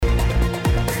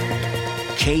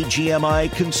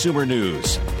KGMI Consumer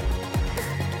News.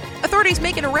 Authorities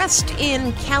make an arrest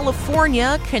in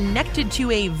California connected to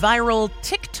a viral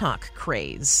TikTok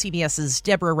craze. CBS's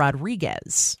Deborah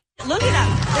Rodriguez. Look at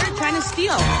them. They're trying to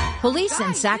steal. Police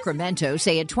in Sacramento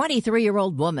say a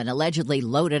 23-year-old woman allegedly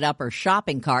loaded up her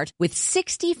shopping cart with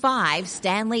 65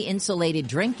 Stanley insulated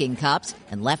drinking cups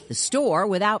and left the store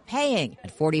without paying.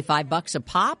 At $45 a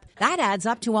pop, that adds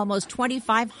up to almost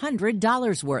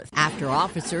 $2,500 worth. After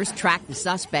officers tracked the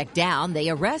suspect down,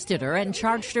 they arrested her and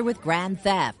charged her with grand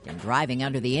theft and driving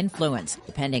under the influence.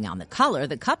 Depending on the color,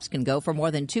 the cups can go for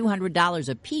more than $200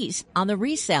 a piece on the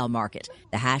resale market.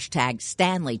 The hashtag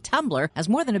Stanley Tumbler has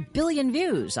more than 1 billion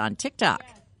views on TikTok.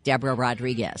 Deborah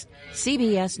Rodriguez,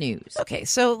 CBS News. Okay,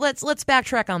 so let's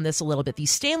backtrack on this a little bit.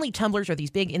 These Stanley tumblers are these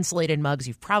big insulated mugs.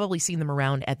 You've probably seen them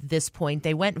around at this point.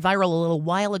 They went viral a little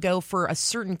while ago for a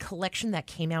certain collection that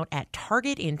came out at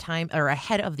Target in time or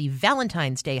ahead of the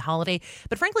Valentine's Day holiday.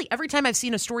 But frankly, every time I've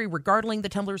seen a story regarding the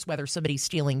tumblers, whether somebody's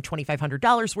stealing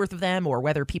 $2,500 worth of them or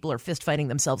whether people are fist fighting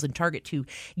themselves in Target to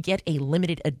get a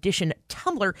limited edition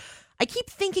tumbler, I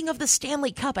keep thinking of the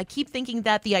Stanley Cup. I keep thinking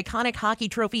that the iconic hockey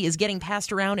trophy is getting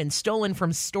passed around and stolen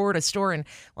from store to store. And,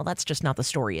 well, that's just not the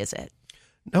story, is it?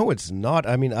 No, it's not.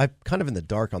 I mean, I'm kind of in the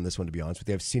dark on this one, to be honest with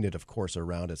you. I've seen it, of course,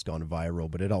 around. It's gone viral,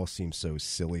 but it all seems so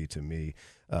silly to me.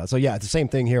 So, yeah, it's the same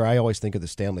thing here. I always think of the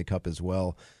Stanley Cup as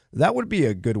well. That would be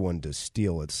a good one to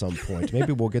steal at some point.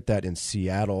 Maybe we'll get that in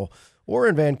Seattle or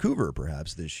in Vancouver,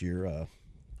 perhaps, this year.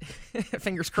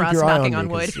 Fingers crossed, knocking on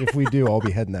wood. If we do, I'll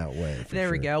be heading that way. There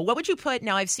we go. What would you put?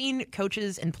 Now, I've seen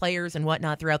coaches and players and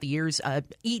whatnot throughout the years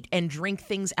eat and drink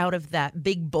things out of that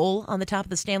big bowl on the top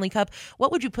of the Stanley Cup.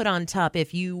 What would you put on top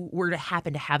if you were to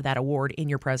happen to have that award in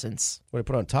your presence? What would I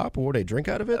put on top, or would I drink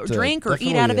out of it? Drink or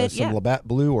eat out of it, some Labatt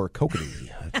Blue or Kokanee.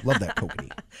 I love that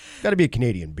Kokanee. Got to be a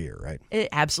Canadian beer, right? It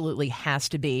absolutely has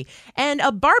to be. And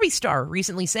a Barbie star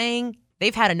recently saying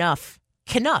they've had enough.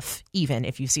 Knuff, even,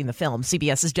 if you've seen the film.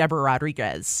 CBS's Deborah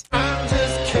Rodriguez.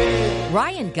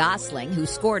 Ryan Gosling, who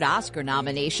scored Oscar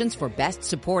nominations for Best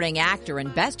Supporting Actor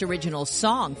and Best Original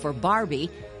Song for Barbie,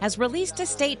 has released a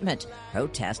statement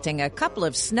protesting a couple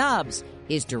of snubs,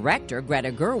 his director,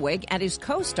 Greta Gerwig, and his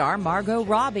co-star, Margot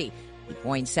Robbie. He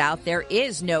points out there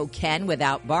is no Ken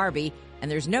without Barbie,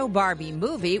 and there's no Barbie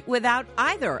movie without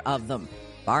either of them.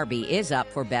 Barbie is up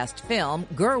for Best Film,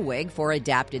 Gerwig for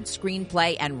Adapted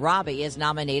Screenplay, and Robbie is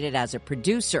nominated as a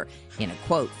producer. In a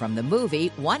quote from the movie,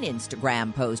 one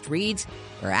Instagram post reads,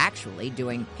 "We're actually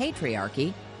doing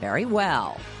patriarchy very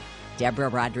well." Deborah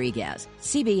Rodriguez,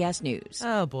 CBS News.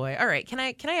 Oh, boy. All right. Can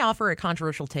I offer a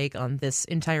controversial take on this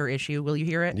entire issue? Will you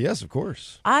hear it? Yes, of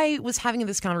course. I was having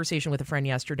this conversation with a friend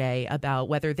yesterday about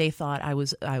whether they thought I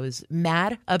was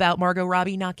mad about Margot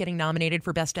Robbie not getting nominated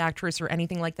for Best Actress or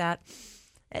anything like that.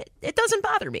 It doesn't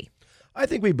bother me. I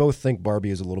think we both think Barbie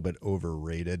is a little bit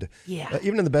overrated. Yeah.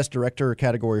 Even in the Best Director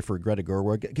category for Greta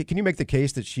Gerwig, can you make the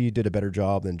case that she did a better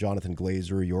job than Jonathan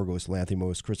Glazer, Yorgos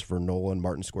Lanthimos, Christopher Nolan,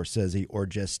 Martin Scorsese, or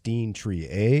Justine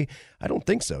Triet? I don't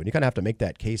think so. And you kind of have to make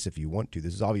that case if you want to.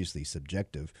 This is obviously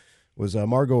subjective. Was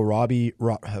Margot Robbie,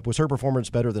 was her performance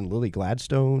better than Lily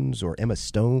Gladstone's or Emma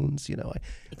Stone's? You know,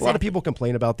 A lot of people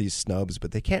complain about these snubs,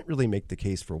 but they can't really make the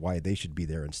case for why they should be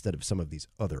there instead of some of these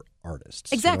other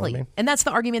artists. Exactly. You know what I mean? And that's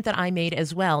the argument that I made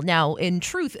as well. Now, in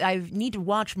truth, I need to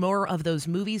watch more of those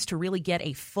movies to really get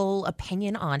a full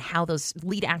opinion on how those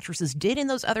lead actresses did in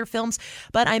those other films.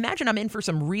 But I imagine I'm in for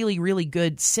some really, really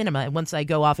good cinema. And once I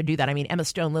go off and do that, I mean, Emma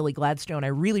Stone, Lily Gladstone, I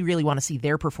really, really want to see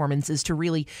their performances to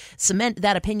really cement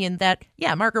that opinion that,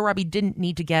 yeah, Margot Robbie didn't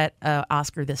need to get an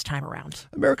Oscar this time around.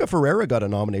 America Ferrera got a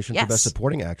nomination Yes. for Best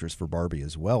Supporting Actress for Barbie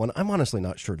as well. And I'm honestly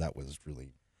not sure that was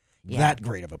really that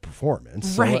great of a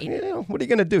performance. Right. So, what are you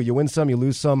going to do? You win some, you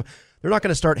lose some. They're not going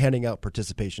to start handing out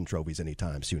participation trophies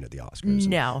anytime soon at the Oscars.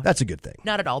 No. That's a good thing.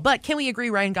 Not at all. But can we agree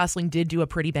Ryan Gosling did do a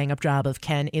pretty bang-up job of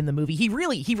Ken in the movie? He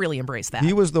really embraced that.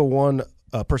 He was the one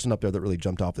person up there that really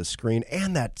jumped off the screen,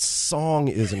 and that song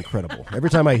is incredible. Every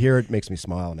time I hear it, it makes me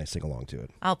smile, and I sing along to it.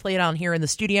 I'll play it on here in the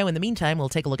studio. In the meantime, we'll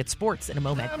take a look at sports in a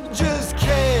moment. I'm just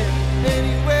kidding.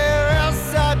 Anywhere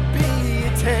else I'd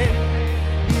be 10.